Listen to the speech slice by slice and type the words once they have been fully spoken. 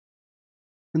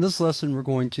In this lesson, we're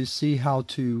going to see how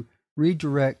to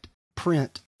redirect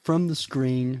print from the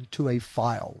screen to a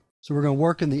file. So we're going to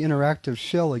work in the interactive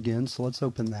shell again, so let's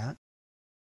open that.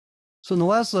 So in the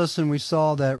last lesson, we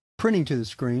saw that printing to the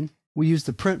screen, we use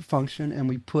the print function and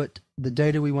we put the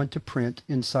data we want to print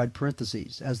inside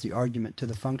parentheses as the argument to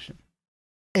the function.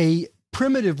 A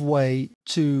primitive way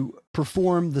to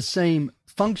perform the same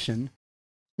function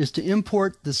is to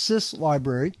import the sys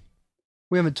library.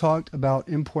 We haven't talked about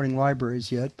importing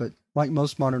libraries yet, but like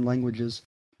most modern languages,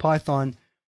 Python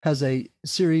has a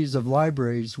series of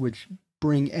libraries which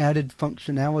bring added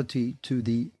functionality to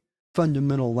the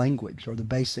fundamental language or the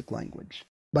basic language.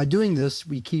 By doing this,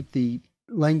 we keep the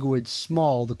language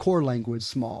small, the core language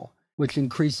small, which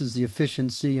increases the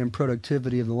efficiency and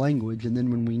productivity of the language. And then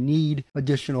when we need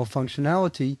additional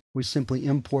functionality, we simply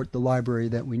import the library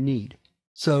that we need.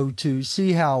 So to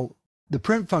see how the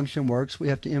print function works, we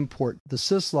have to import the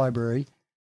sys library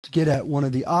to get at one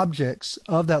of the objects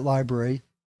of that library,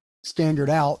 standard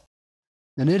out,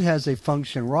 and it has a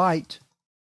function write.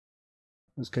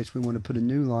 In this case, we want to put a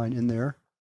new line in there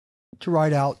to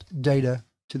write out data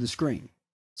to the screen.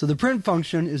 So the print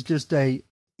function is just a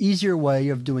easier way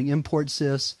of doing import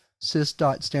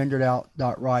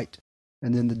sys.standardout.write,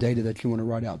 and then the data that you want to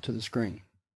write out to the screen.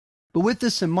 But with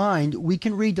this in mind, we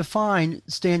can redefine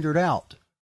standard out.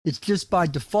 It's just by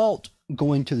default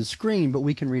going to the screen, but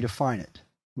we can redefine it.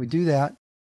 We do that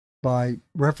by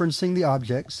referencing the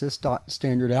object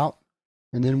sys.standardout,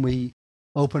 and then we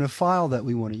open a file that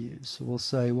we want to use. So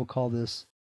we'll call this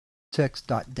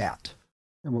text.dat,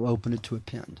 and we'll open it to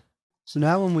append. So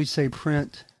now when we say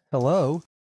print hello,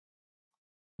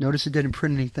 notice it didn't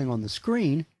print anything on the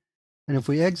screen. And if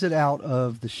we exit out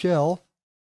of the shell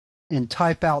and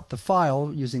type out the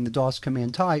file using the DOS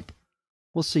command type,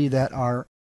 we'll see that our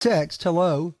text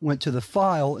hello went to the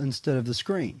file instead of the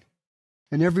screen.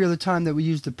 And every other time that we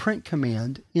use the print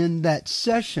command in that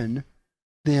session,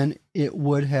 then it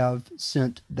would have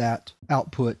sent that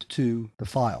output to the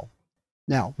file.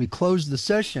 Now, we close the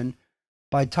session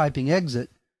by typing exit.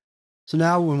 So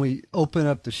now when we open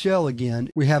up the shell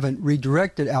again, we haven't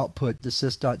redirected output to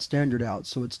sys.standardout,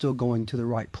 so it's still going to the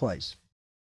right place.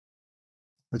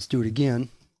 Let's do it again,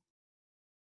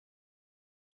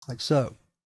 like so.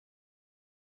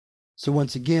 So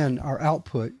once again, our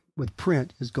output with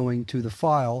print is going to the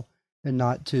file and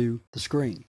not to the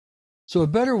screen. So a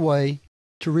better way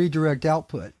to redirect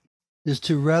output is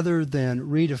to, rather than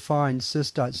redefine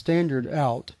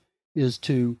sys.standardout, is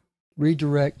to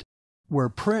redirect where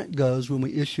print goes when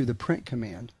we issue the print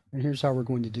command. And here's how we're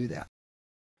going to do that.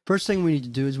 First thing we need to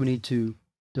do is we need to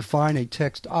define a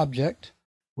text object.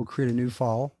 We'll create a new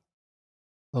file,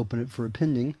 open it for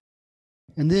appending.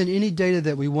 And then any data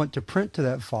that we want to print to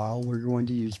that file, we're going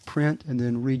to use print and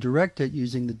then redirect it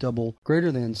using the double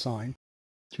greater than sign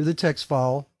to the text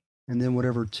file, and then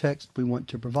whatever text we want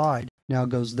to provide now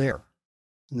goes there.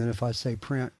 And then if I say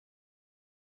print.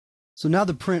 So now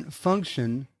the print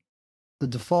function, the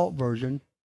default version,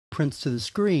 prints to the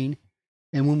screen,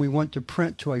 and when we want to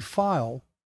print to a file,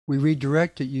 we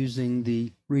redirect it using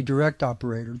the redirect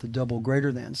operator, the double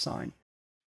greater than sign,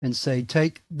 and say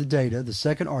take the data, the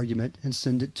second argument, and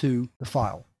send it to the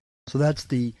file. So that's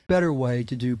the better way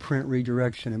to do print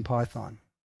redirection in Python.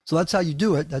 So that's how you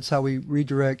do it. That's how we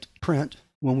redirect print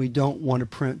when we don't want to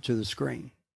print to the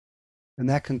screen. And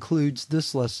that concludes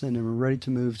this lesson, and we're ready to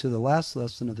move to the last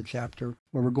lesson of the chapter,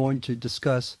 where we're going to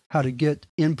discuss how to get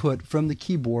input from the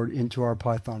keyboard into our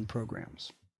Python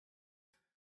programs.